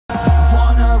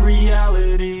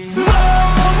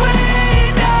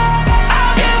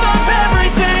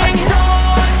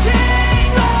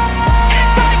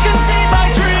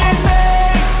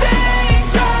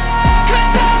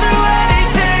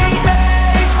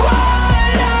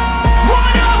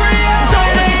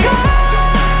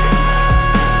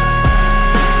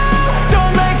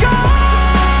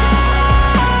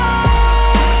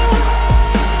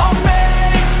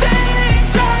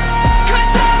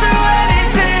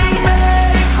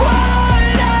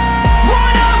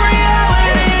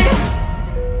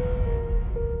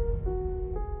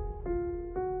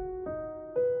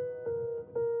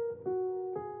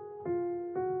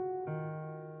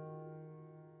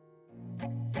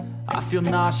feel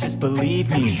nauseous, believe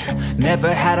me.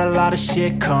 Never had a lot of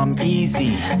shit come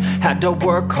easy. Had to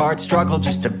work hard, struggle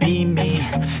just to be me.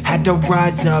 Had to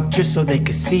rise up just so they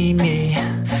could see me.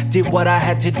 Did what I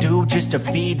had to do just to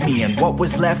feed me. And what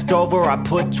was left over I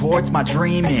put towards my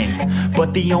dreaming.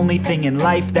 But the only thing in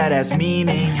life that has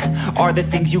meaning are the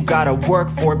things you gotta work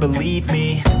for, believe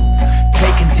me.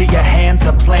 Take into your hands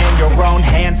a plan. Your own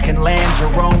hands can land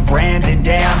your own brand. And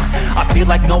damn, I feel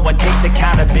like no one takes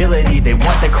accountability. They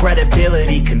want the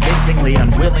credibility, convincingly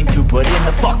unwilling to put in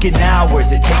the fucking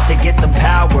hours it takes to get some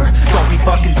power. Don't be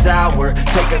fucking sour,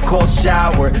 take a cold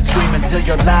shower. Scream until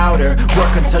you're louder,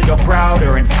 work until you're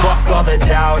prouder. And fuck all the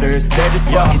doubters, they're just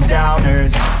fucking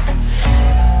downers.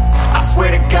 I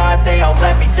swear to God they all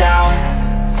let me down.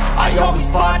 I always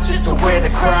fought just to wear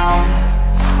the crown.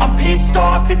 I'm pissed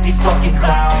off at these fucking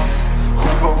clowns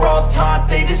who were all taught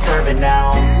they deserve an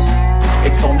ounce.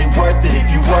 It's only worth it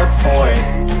if you work for it.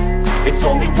 It's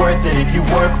only worth it if you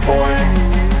work for it.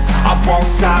 I won't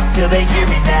stop till they hear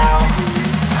me now.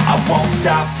 I won't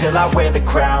stop till I wear the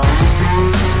crown.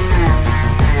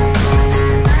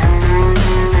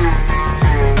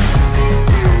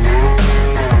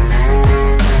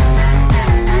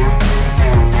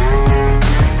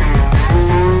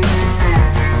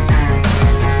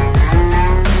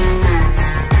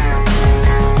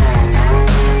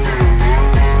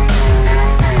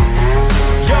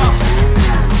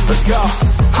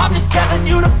 I'm just telling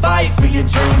you to fight for your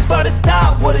dreams, but it's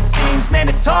not what it seems. Man,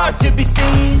 it's hard to be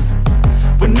seen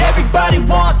when everybody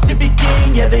wants to be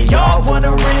king. Yeah, they all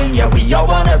wanna ring, yeah, we all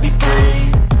wanna be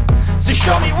free. So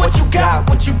show me what you got,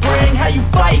 what you bring. How you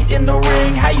fight in the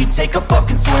ring, how you take a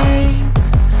fucking swing.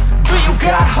 Do you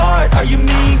got heart, are you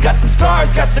mean? Got some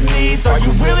scars, got some needs, are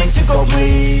you willing to go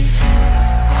bleed?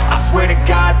 I swear to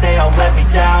God they all let me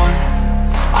down.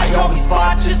 I always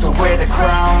fought just to wear the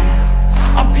crown.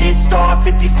 I'm pissed off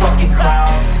at these fucking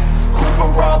clowns who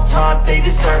were all taught they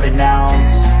deserve an ounce.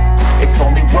 It's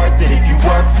only worth it if you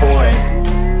work for it.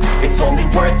 It's only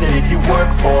worth it if you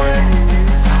work for it.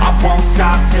 I won't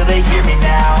stop till they hear me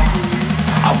now.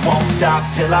 I won't stop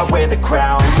till I wear the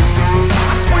crown.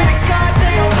 I swear to God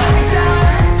they all let me down.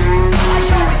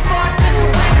 I always fought just to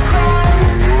wear the crown.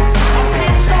 I'm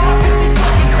pissed off at these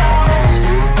fucking clowns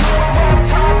who were all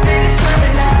taught they deserve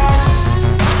an ounce.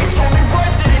 It's only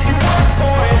worth it if you work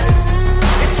for it.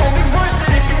 It's only worth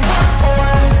it if you work for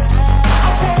it.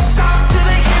 I won't stop till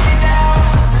they hear me now.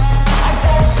 I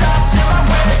won't stop till I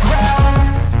wear the crown.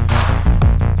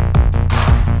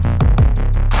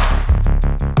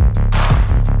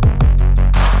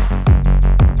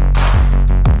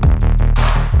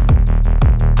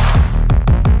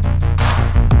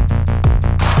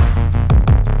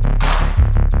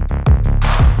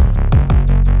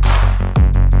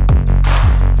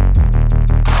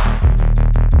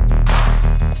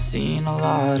 Seen a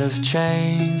lot of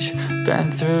change, been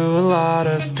through a lot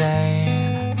of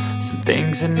pain. Some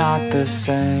things are not the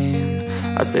same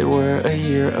as they were a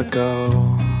year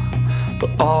ago, but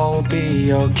all will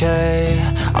be okay.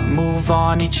 I move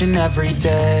on each and every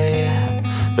day.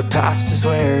 The past is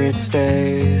where it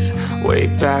stays, way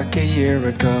back a year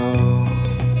ago.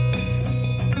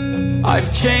 I've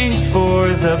changed for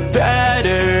the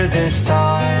better this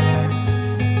time.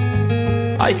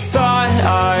 I thought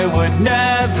I would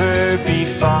never be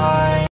fine.